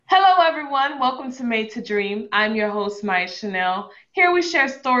everyone. Welcome to Made to Dream. I'm your host, Maya Chanel. Here we share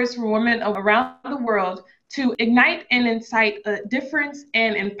stories from women around the world to ignite and incite a difference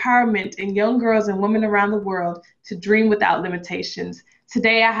and empowerment in young girls and women around the world to dream without limitations.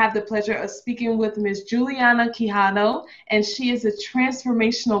 Today, I have the pleasure of speaking with Ms. Juliana Quijano, and she is a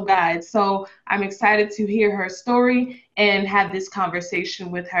transformational guide. So I'm excited to hear her story and have this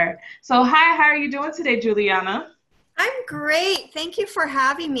conversation with her. So, hi, how are you doing today, Juliana? I'm great. Thank you for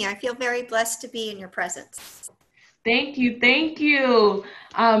having me. I feel very blessed to be in your presence. Thank you, thank you.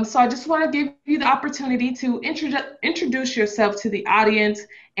 So I just want to give you the opportunity to introduce yourself to the audience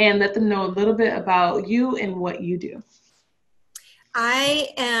and let them know a little bit about you and what you do.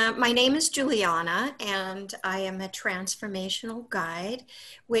 My name is Juliana, and I am a transformational guide,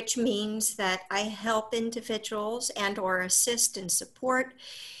 which means that I help individuals and or assist and support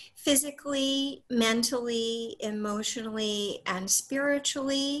physically, mentally, emotionally, and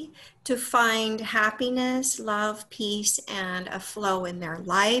spiritually to find happiness, love, peace, and a flow in their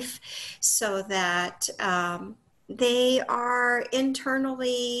life so that they are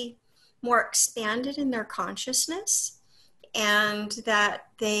internally more expanded in their consciousness and that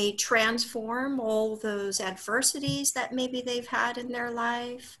they transform all those adversities that maybe they've had in their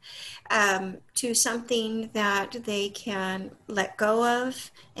life to something that they can let go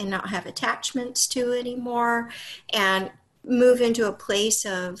of and not have attachments to anymore, and move into a place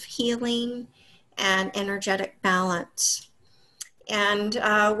of healing and energetic balance. And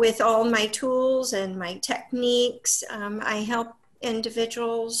with all my tools and my techniques, I help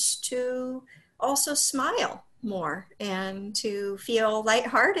individuals to also smile more and to feel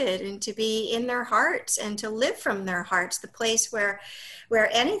lighthearted and to be in their hearts and to live from their hearts, the place where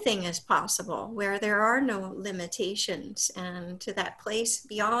anything is possible, where there are no limitations, and to that place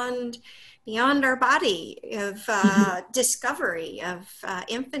beyond our body of discovery of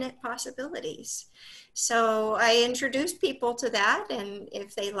infinite possibilities. So I introduce people to that, and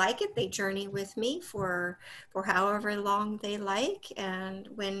if they like it, they journey with me for however long they like. And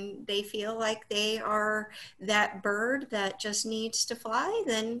when they feel like they are that bird that just needs to fly,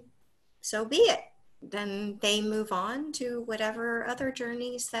 then so be it. Then they move on to whatever other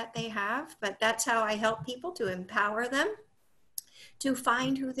journeys that they have. But that's how I help people, to empower them to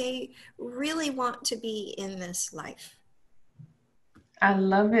find who they really want to be in this life. I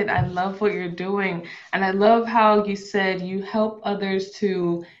love it. I love what you're doing. And I love how you said you help others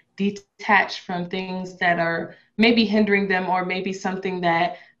to detach from things that are maybe hindering them or maybe something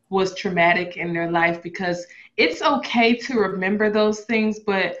that was traumatic in their life, because it's okay to remember those things,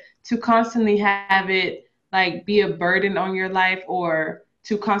 but to constantly have it like be a burden on your life or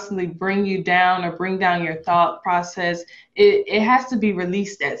to constantly bring you down or bring down your thought process, it has to be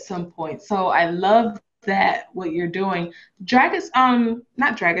released at some point. So I love that what you're doing. Drag us,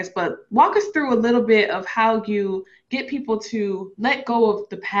 not drag us, but walk us through a little bit of how you get people to let go of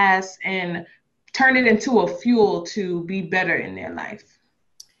the past and turn it into a fuel to be better in their life.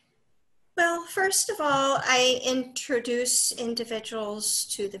 Well, first of all, I introduce individuals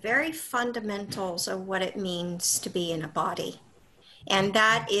to the very fundamentals of what it means to be in a body, and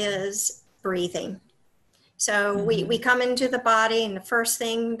that is breathing. So we Mhm. come into the body, and the first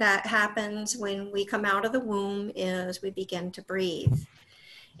thing that happens when we come out of the womb is we begin to breathe.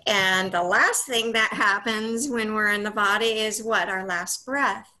 And the last thing that happens when we're in the body is what? Our last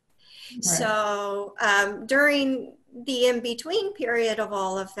breath. Right. So during the in-between period of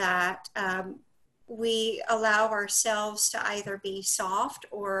all of that, we allow ourselves to either be soft,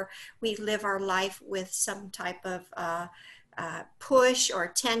 or we live our life with some type of push or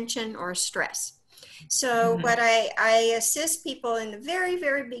tension or stress. So what Mhm. I assist people in the very,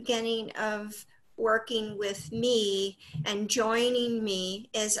 very beginning of working with me and joining me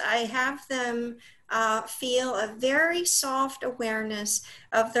is I have them feel a very soft awareness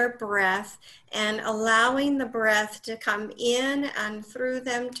of their breath, and allowing the breath to come in and through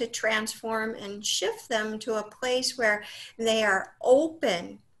them to transform and shift them to a place where they are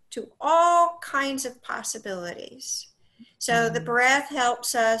open to all kinds of possibilities. So the Mhm. breath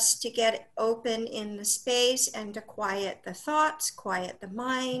helps us to get open in the space and to quiet the thoughts, quiet the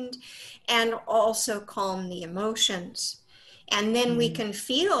mind, and also calm the emotions. And then we Mhm. can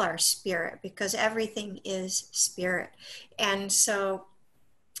feel our spirit, because everything is spirit. And so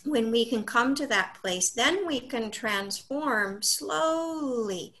when we can come to that place, then we can transform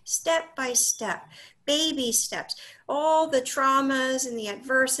slowly, step by step, baby steps, all the traumas and the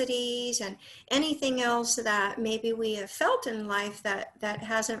adversities and anything else that maybe we have felt in life that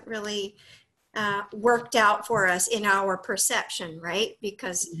hasn't really worked out for us in our perception, right?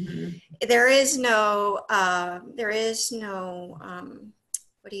 Because Mhm. there is no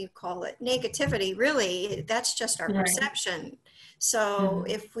what do you call it, negativity, really, that's just our Right. perception. So Mhm.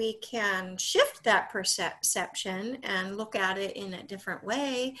 if we can shift that perception and look at it in a different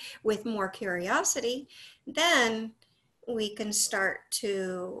way with more curiosity, then we can start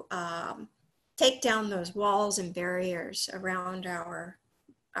to take down those walls and barriers around our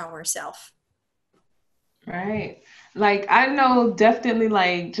self. Right. Like I know definitely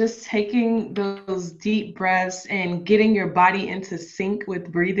like just taking those deep breaths and getting your body into sync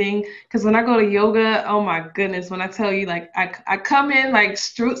with breathing. Because when I go to yoga, oh my goodness, when I tell you like I come in like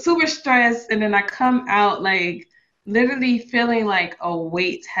super stressed and then I come out like literally feeling like a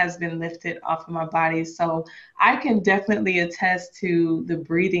weight has been lifted off of my body. So I can definitely attest to the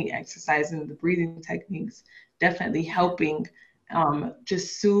breathing exercise and the breathing techniques definitely Yeah. helping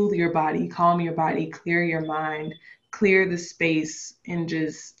just soothe your body, calm your body, clear your mind, clear the space, and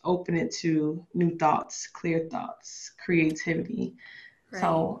just open it to new thoughts, clear thoughts, creativity. Right.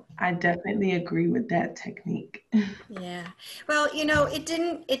 So I definitely agree with that technique. Yeah. Well, it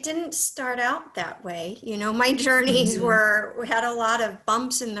didn't start out that way. My journeys Mhm. we had a lot of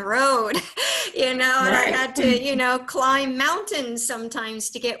bumps in the road, and I Right. had to, climb mountains sometimes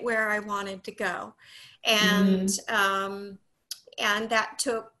to get where I wanted to go. And Mhm. and that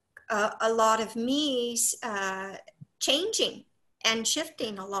took a lot of me changing and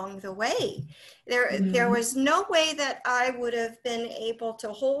shifting along the way. There Mhm. was no way that I would have been able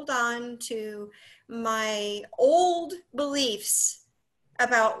to hold on to my old beliefs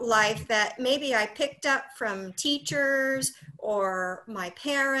about life that maybe I picked up from teachers or my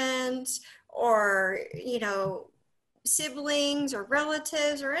parents or siblings or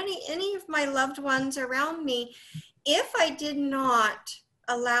relatives or any of my loved ones around me, if I did not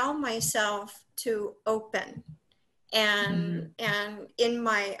allow myself to open Mhm. and in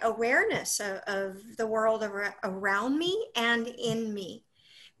my awareness of the world around me and in me,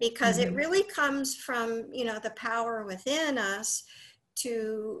 because it Mhm. really comes from the power within us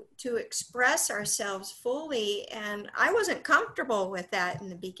to express ourselves fully. And I wasn't comfortable with that in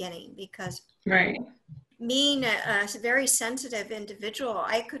the beginning, because Right. being a very sensitive individual,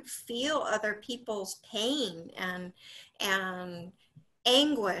 I could feel other people's pain and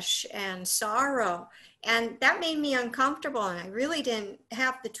anguish and sorrow, and that made me uncomfortable. And I really didn't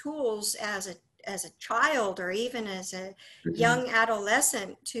have the tools as a child or even as a Mhm. young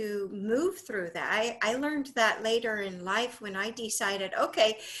adolescent to move through that. I learned that later in life when I decided,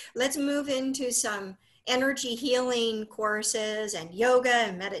 okay, let's move into some energy healing courses and yoga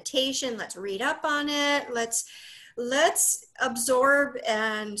and meditation. Let's read up on it. Let's absorb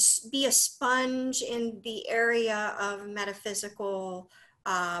and be a sponge in the area of metaphysical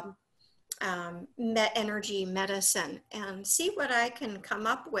um, energy medicine and see what I can come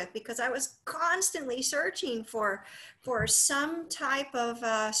up with, because I was constantly searching for some type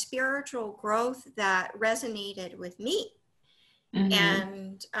of spiritual growth that resonated with me.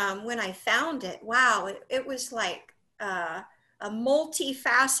 Mhm. And when I found it, wow, it was like a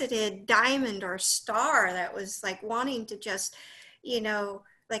multifaceted diamond or star that was like wanting to just,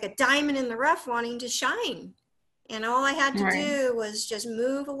 like a diamond in the rough wanting to shine. And all I had to Right. do was just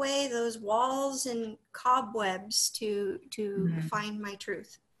move away those walls and cobwebs to Mhm. find my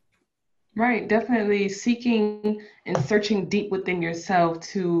truth. Right, definitely seeking and searching deep within yourself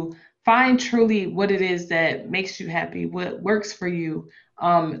to find truly what it is that makes you happy, what works for you.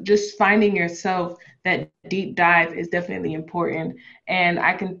 Just finding yourself, that deep dive is definitely important. And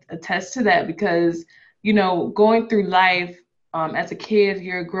I can attest to that because, going through life as a kid,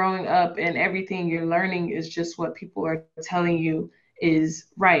 you're growing up and everything you're learning is just what people are telling you is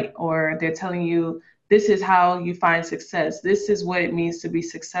right, or they're telling you this is how you find success. This is what it means to be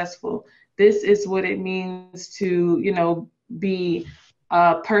successful. This is what it means to, be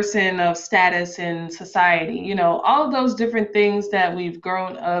a person of status in society, all of those different things that we've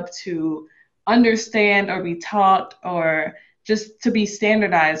grown up to understand or be taught or just to be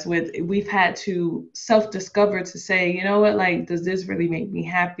standardized with. We've had to self-discover to say, you know what, like, does this really make me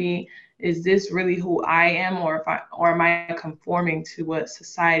happy? Is this really who I am, or am I conforming to what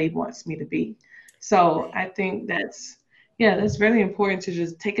society wants me to be? So Right. I think that's really important to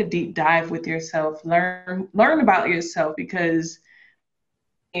just take a deep dive with yourself, learn about yourself, because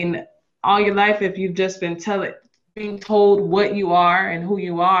in all your life, if you've just being told what you are and who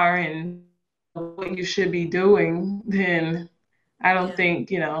you are and what you should be doing, then I don't Yeah.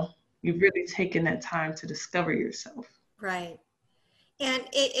 think, you've really taken that time to discover yourself. Right. And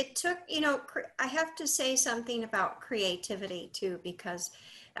it took, I have to say something about creativity too, because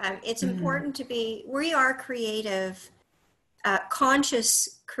it's Mm-hmm. important we are creative,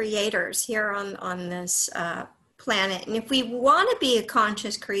 conscious creators here on this planet. And if we want to be a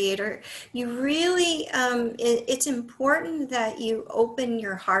conscious creator, you really, it's important that you open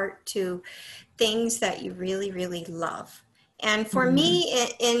your heart to things that you really, really love. And for me,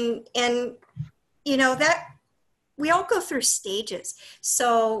 in you know, that we all go through stages.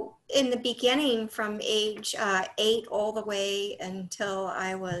 So in the beginning, from age 8 all the way until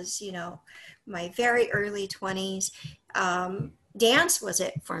I was, you know, my very early 20s, dance was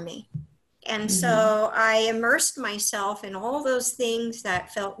it for me. And so I immersed myself in all those things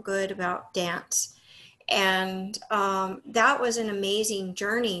that felt good about dance. And that was an amazing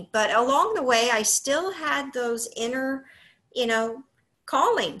journey. But along the way, I still had those inner, you know,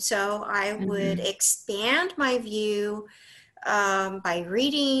 calling. So I would expand my view by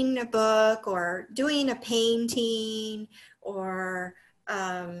reading a book or doing a painting, or,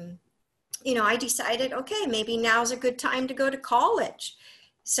 you know, I decided, okay, maybe now's a good time to go to college.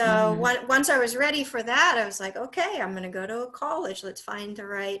 So once I was ready for that, I was like, okay, I'm going to go to a college. Let's find the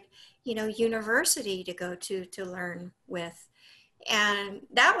right, you know, university to go to learn with. And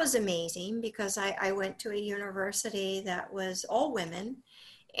that was amazing because I went to a university that was all women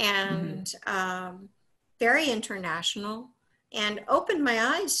and very international, and opened my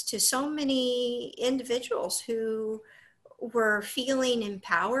eyes to so many individuals who were feeling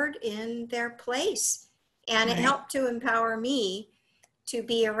empowered in their place. And it helped to empower me to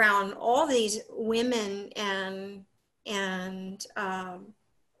be around all these women and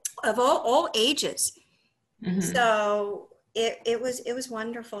of all ages. So it was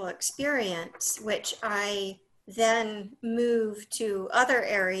wonderful experience, which I then moved to other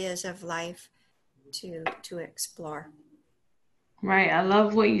areas of life to explore. Right. I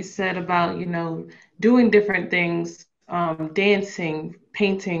love what you said about, you know, doing different things, dancing,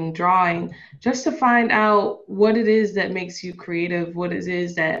 painting, drawing, just to find out what it is that makes you creative, what it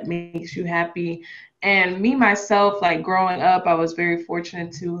is that makes you happy. And me, myself, like growing up, I was very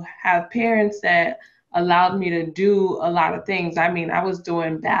fortunate to have parents that allowed me to do a lot of things. I mean, I was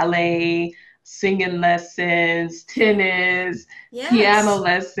doing ballet, singing lessons, tennis, piano Yes.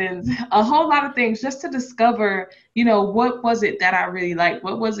 lessons, a whole lot of things just to discover, you know, what was it that I really liked?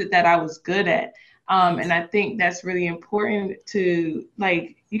 What was it that I was good at? And Yes. I think that's really important to,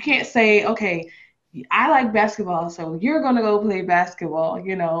 like, you can't say, okay, I like basketball, so you're gonna go play basketball,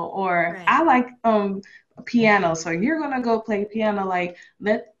 you know, or Right. I like piano, so you're gonna go play piano. Like,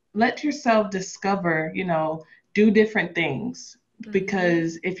 let yourself discover, you know, do different things,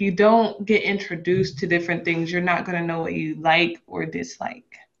 because if you don't get introduced to different things, you're not gonna know what you like or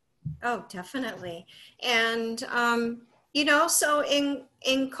dislike. Oh, definitely. And you know, so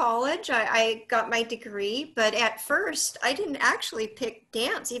in college, I got my degree, but at first I didn't actually pick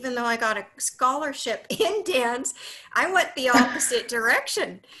dance, even though I got a scholarship in dance. I went the opposite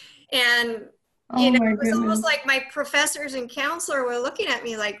direction. And you Oh know, my it was almost goodness. like my professors and counselor were looking at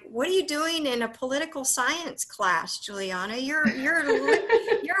me like, "What are you doing in a political science class, Juliana? You're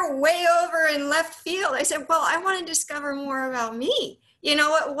way over in left field." I said, "Well, I want to discover more about me. You know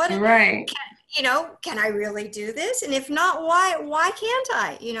what Right. you know, can I really do this? And if not, why can't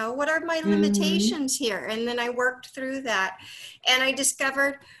I? You know, what are my Mm-hmm. limitations here?" And then I worked through that, and I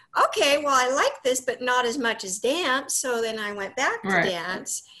discovered, okay, well, I like this, but not as much as dance. So then I went back to Right.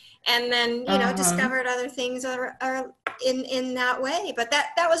 dance, and then, you know, Uh-huh. discovered other things are in that way. But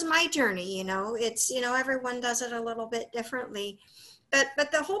that was my journey. You know, it's, you know, everyone does it a little bit differently,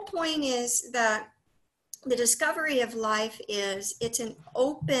 but the whole point is that the discovery of life is it's an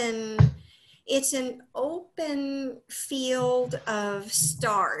open field of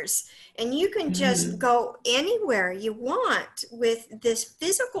stars, and you can just Mm-hmm. go anywhere you want with this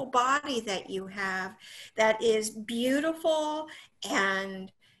physical body that you have, that is beautiful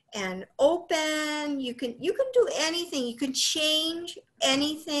and open. You can do anything, you can change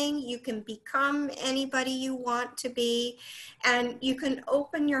anything, you can become anybody you want to be, and you can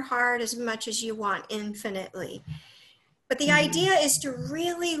open your heart as much as you want, infinitely. But the Mm-hmm. idea is to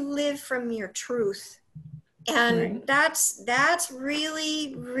really live from your truth. And Right. that's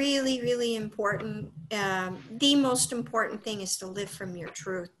really, really, really important. The most important thing is to live from your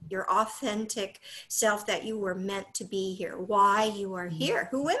truth, your authentic self, that you were meant to be here, why you are here,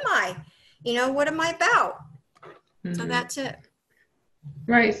 who am I, you know, what am I about? So Mm-hmm. that's it.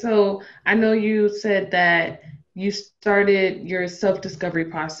 Right. So I know you said that you started your self-discovery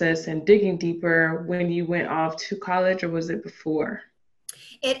process and digging deeper when you went off to college, or was it before?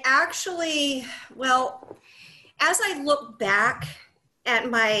 It actually, well, as I look back at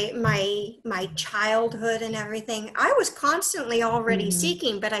my childhood and everything, I was constantly already Mm-hmm.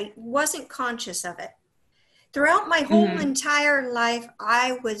 seeking, but I wasn't conscious of it. Throughout my whole Mm-hmm. entire life,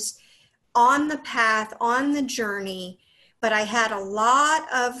 I was on the path, on the journey, but I had a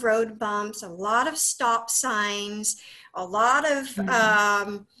lot of road bumps, a lot of stop signs, a lot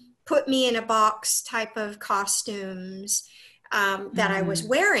of put me in a box type of costumes that I was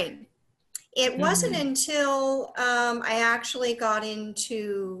wearing. It wasn't until I actually got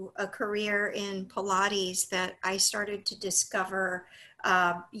into a career in Pilates that I started to discover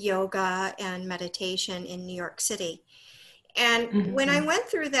yoga and meditation in New York City. And when I went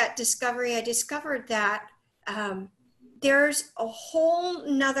through that discovery, I discovered that there's a whole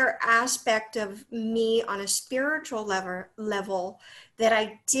nother aspect of me on a spiritual level that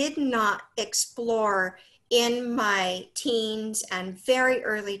I did not explore in my teens and very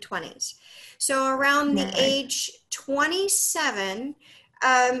early 20s. So around the age 27,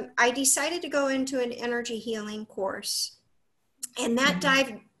 I decided to go into an energy healing course. And that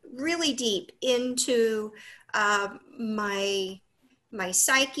dived really deep into my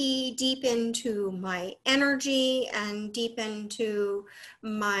psyche, deep into my energy, and deep into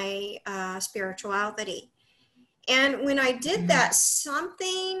my spirituality. And when I did that,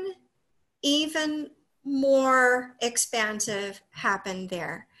 something even more expansive happened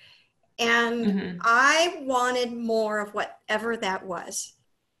there. And I wanted more of whatever that was.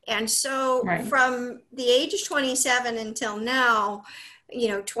 And so from the age of 27 until now,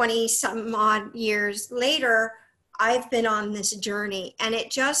 20 some odd years later, I've been on this journey, and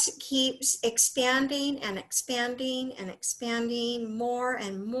it just keeps expanding and expanding and expanding more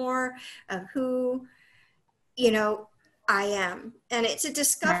and more of who, I am. And it's a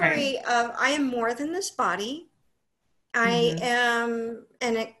discovery of I am more than this body. I am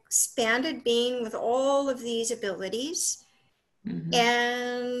an expanded being with all of these abilities.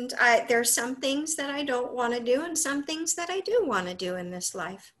 And there's some things that I don't want to do and some things that I do want to do in this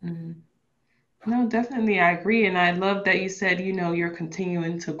life. No, definitely. I agree. And I love that you said, you're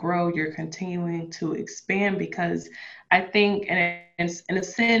continuing to grow, you're continuing to expand, because I think in a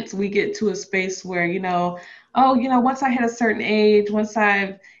sense, we get to a space where, once I hit a certain age, once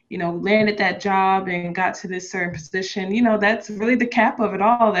I've, landed that job and got to this certain position, that's really the cap of it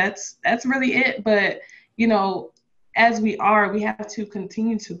all. That's really it. But, as we have to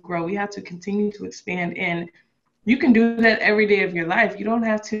continue to grow. We have to continue to expand. And you can do that every day of your life. You don't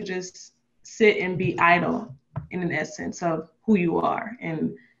have to just sit and be idle in an essence of who you are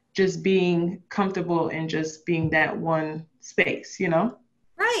and just being comfortable and just being that one space,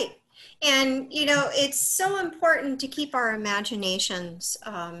 Right. And, it's so important to keep our imaginations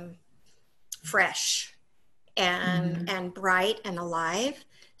fresh and bright and alive.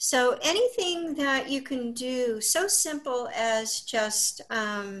 So anything that you can do, so simple as just,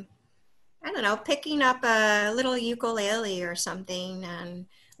 picking up a little ukulele or something and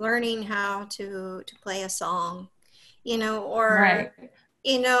learning how to play a song, or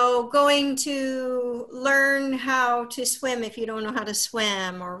going to learn how to swim if you don't know how to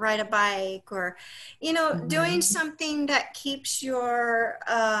swim, or ride a bike, or doing something that keeps your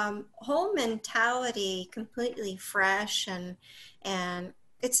whole mentality completely fresh. And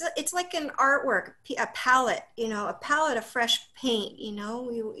it's like an artwork, a palette, a palette of fresh paint.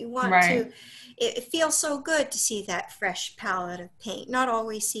 You want to, it feels so good to see that fresh palette of paint, not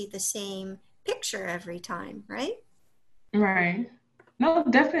always see the same picture every time, right? Right. No,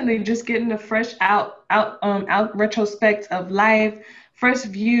 definitely just getting a fresh out retrospect of life, fresh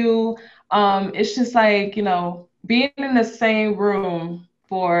view. It's just like, being in the same room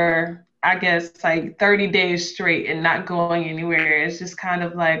for, I guess, like 30 days straight and not going anywhere. It's just kind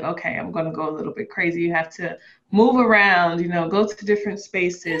of like, okay, I'm going to go a little bit crazy. You have to move around, go to different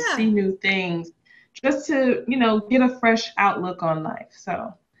spaces, see new things, just to, get a fresh outlook on life.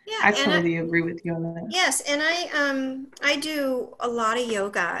 So I totally agree with you on that. Yes, and I do a lot of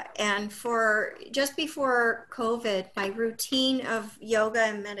yoga, and for just before COVID, my routine of yoga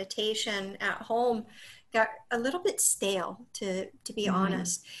and meditation at home got a little bit stale, to be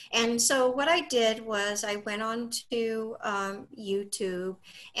honest. And so what I did was I went on to YouTube,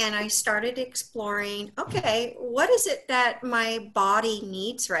 and I started exploring, okay, what is it that my body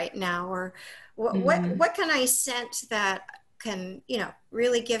needs right now, or what can I sense that can,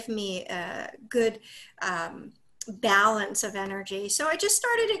 really give me a good balance of energy. So I just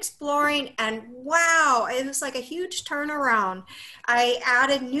started exploring, and wow, it was like a huge turnaround. I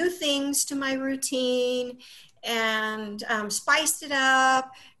added new things to my routine and spiced it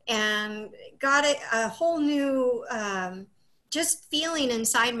up and got a whole new just feeling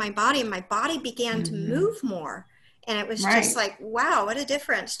inside my body, and my body began to move more. And it was just like, wow, what a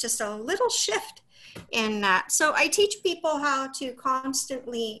difference. Just a little shift in that. So I teach people how to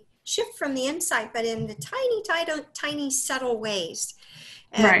constantly shift from the inside, but in the tiny, tiny, tiny subtle ways.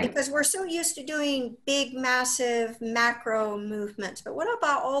 Right. because we're so used to doing big, massive macro movements. But what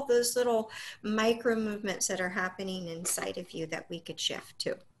about all those little micro movements that are happening inside of you that we could shift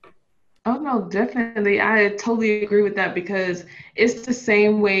to? Oh no, definitely. I totally agree with that because it's the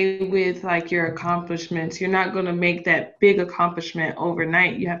same way with like your accomplishments. You're not going to make that big accomplishment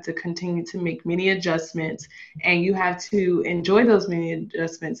overnight. You have to continue to make many adjustments and you have to enjoy those many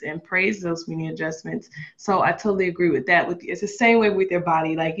adjustments and praise those many adjustments. So I totally agree with that. With it's the same way with your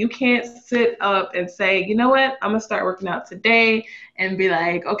body. Like you can't sit up and say, you know what, I'm gonna start working out today and be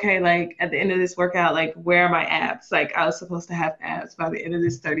like, okay, like at the end of this workout, like where are my abs? Like I was supposed to have abs by the end of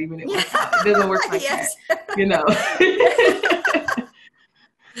this 30-minute Yeah. workout. It doesn't work like that, Yes. you know.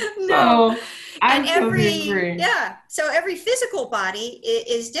 No. So And I totally agree. so every physical body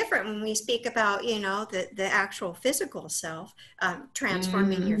is different when we speak about, the actual physical self,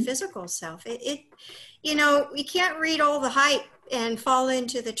 transforming your Hmm. physical self. We can't read all the hype and fall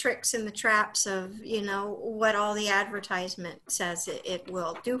into the tricks and the traps of, what all the advertisement says it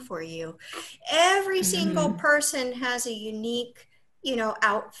will do for you. Every single Hmm. person has a unique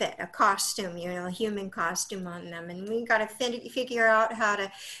outfit, a costume, a human costume on them. And we got to figure out how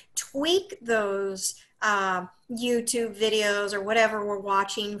to tweak those YouTube videos or whatever we're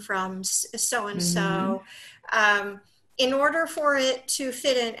watching from so and Hmm. so in order for it to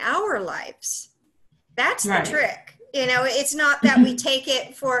fit in our lives. That's the Right. trick. It's not that we take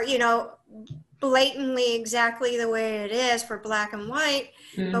it for, blatantly exactly the way it is for black and white,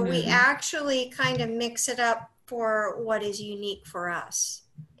 but we Hmm. actually kind of mix it up for what is unique for us.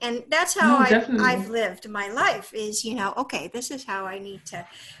 And that's how No, I've definitely. lived my life is, okay, this is how I need to,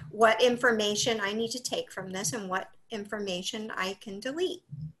 what information I need to take from this and what information I can delete.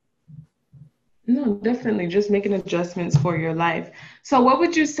 No, definitely. Just making adjustments for your life. So, what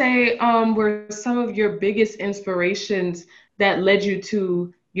would you say were some of your biggest inspirations that led you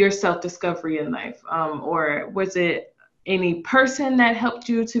to your self-discovery in life? Or was it any person that helped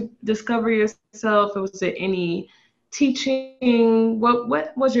you to discover yourself? Or was it any teaching?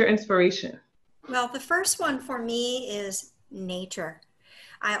 What was your inspiration? Well, the first one for me is nature.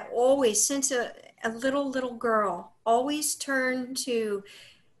 I always, since a little girl, always turn to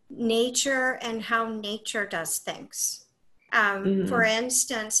nature and how nature does things. For Mm-hmm.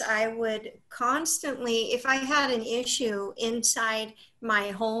 instance, I would constantly, if I had an issue inside my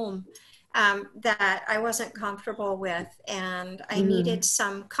home that I wasn't comfortable with and I needed Mm-hmm.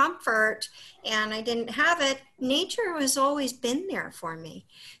 some comfort and I didn't have it, nature has always been there for me.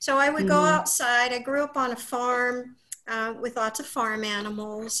 So I would go Mm-hmm. outside. I grew up on a farm with lots of farm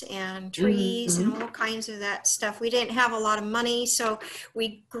animals and trees and Mm-hmm. all kinds of that stuff. We didn't have a lot of money, so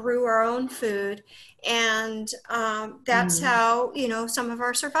we grew our own food. And that's Mm-hmm. how, some of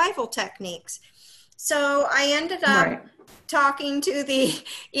our survival techniques. So I ended up Right. talking to the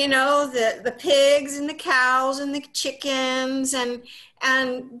pigs and the cows and the chickens, and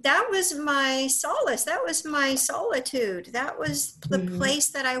that was my solace. That was my solitude. That was the Mm-hmm. place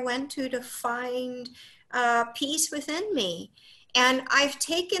that I went to find peace within me. And I've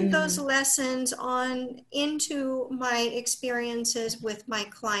taken those Mm-hmm. lessons on into my experiences with my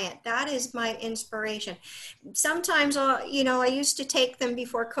client. That is my inspiration. Sometimes, I used to take them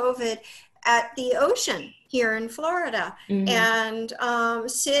before COVID at the ocean here in Florida Mm-hmm. and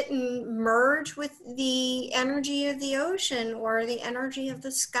sit and merge with the energy of the ocean or the energy of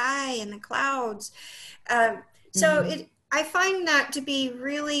the sky and the clouds. So Mm-hmm. it, I find that to be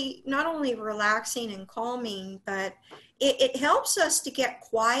really not only relaxing and calming, but it helps us to get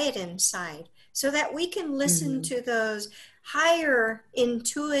quiet inside so that we can listen Mm-hmm. to those higher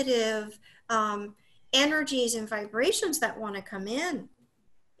intuitive um, energies and vibrations that want to come in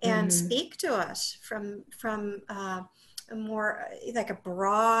and Mm-hmm. speak to us from a more like a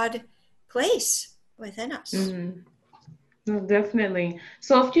broad place within us. Mm-hmm. No, definitely.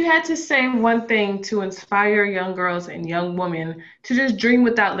 So, if you had to say one thing to inspire young girls and young women to just dream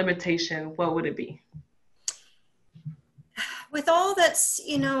without limitation, what would it be? With all that's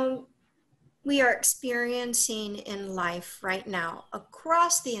we are experiencing in life right now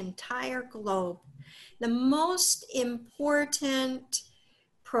across the entire globe, the most important,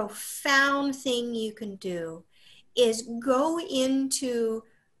 profound thing you can do is go into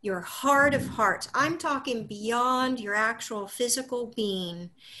your heart of hearts. I'm talking beyond your actual physical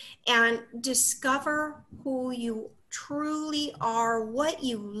being and discover who you truly are, what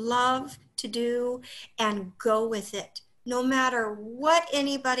you love to do, and go with it, no matter what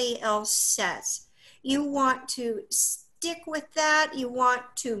anybody else says. You want to stick with that, you want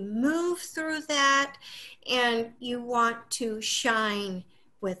to move through that, and you want to shine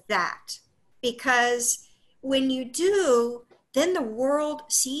with that. Because when you do, then the world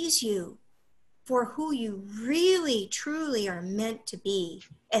sees you for who you really, truly are meant to be.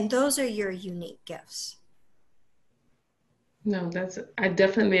 And those are your unique gifts. No, I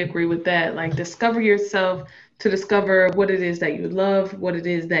definitely agree with that. Like, discover yourself to discover what it is that you love, what it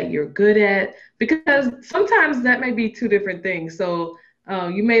is that you're good at, because sometimes that may be two different things. So,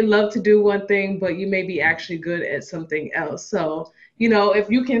 you may love to do one thing, but you may be actually good at something else. So, if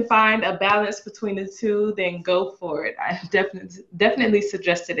you can find a balance between the two, then go for it. I definitely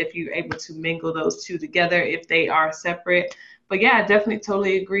suggest it if you're able to mingle those two together if they are separate. But yeah, I definitely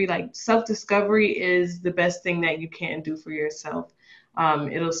totally agree. Like, self-discovery is the best thing that you can do for yourself.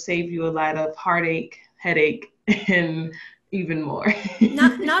 It'll save you a lot of heartache, headache, and even more.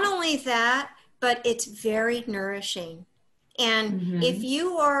 Not only that, but it's very nourishing. And if Hmm.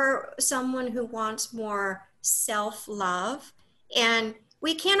 you are someone who wants more self-love, and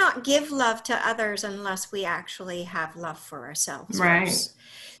we cannot give love to others unless we actually have love for ourselves Right. first.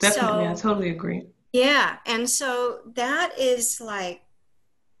 Definitely. I So, totally agree. yeah, and so that is like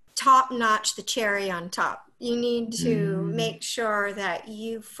top notch, the cherry on top. You need to Hmm. make sure that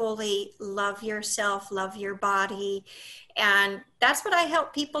you fully love yourself, love your body. And that's what I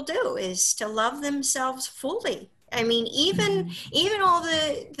help people do, is to love themselves fully. I mean, even Hmm. even all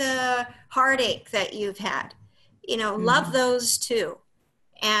the heartache that you've had, love Hmm. those too.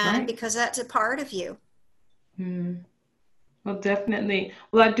 And Right. because that's a part of you. Mm. Well, definitely.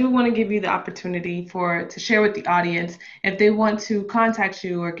 Well, I do want to give you the opportunity to share with the audience if they want to contact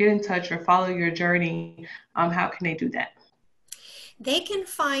you or get in touch or follow your journey. How can they do that? They can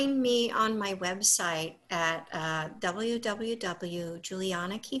find me on my website at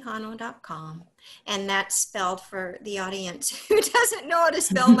www.julianaquijano.com. And that's spelled, for the audience who doesn't know how to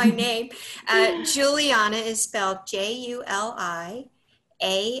spell my name. Juliana is spelled Julianna,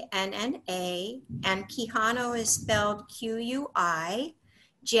 and Quijano is spelled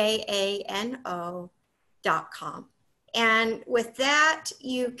Quijano.com. And with that,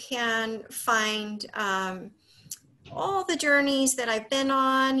 you can find all the journeys that I've been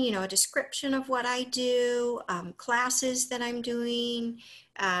on, a description of what I do, classes that I'm doing,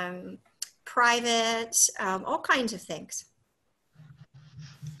 um, private, all kinds of things.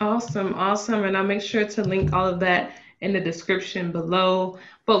 Awesome, awesome. And I'll make sure to link all of that in the description below.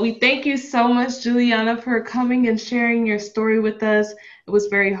 But we thank you so much, Juliana, for coming and sharing your story with us. It was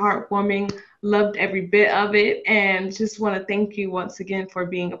very heartwarming. Loved every bit of it. And just want to thank you once again for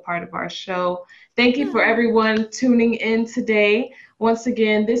being a part of our show. Thank you for Hmm. everyone tuning in today. Once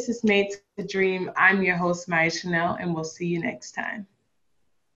again, this is Made to Dream. I'm your host, Maya Chanel, and we'll see you next time.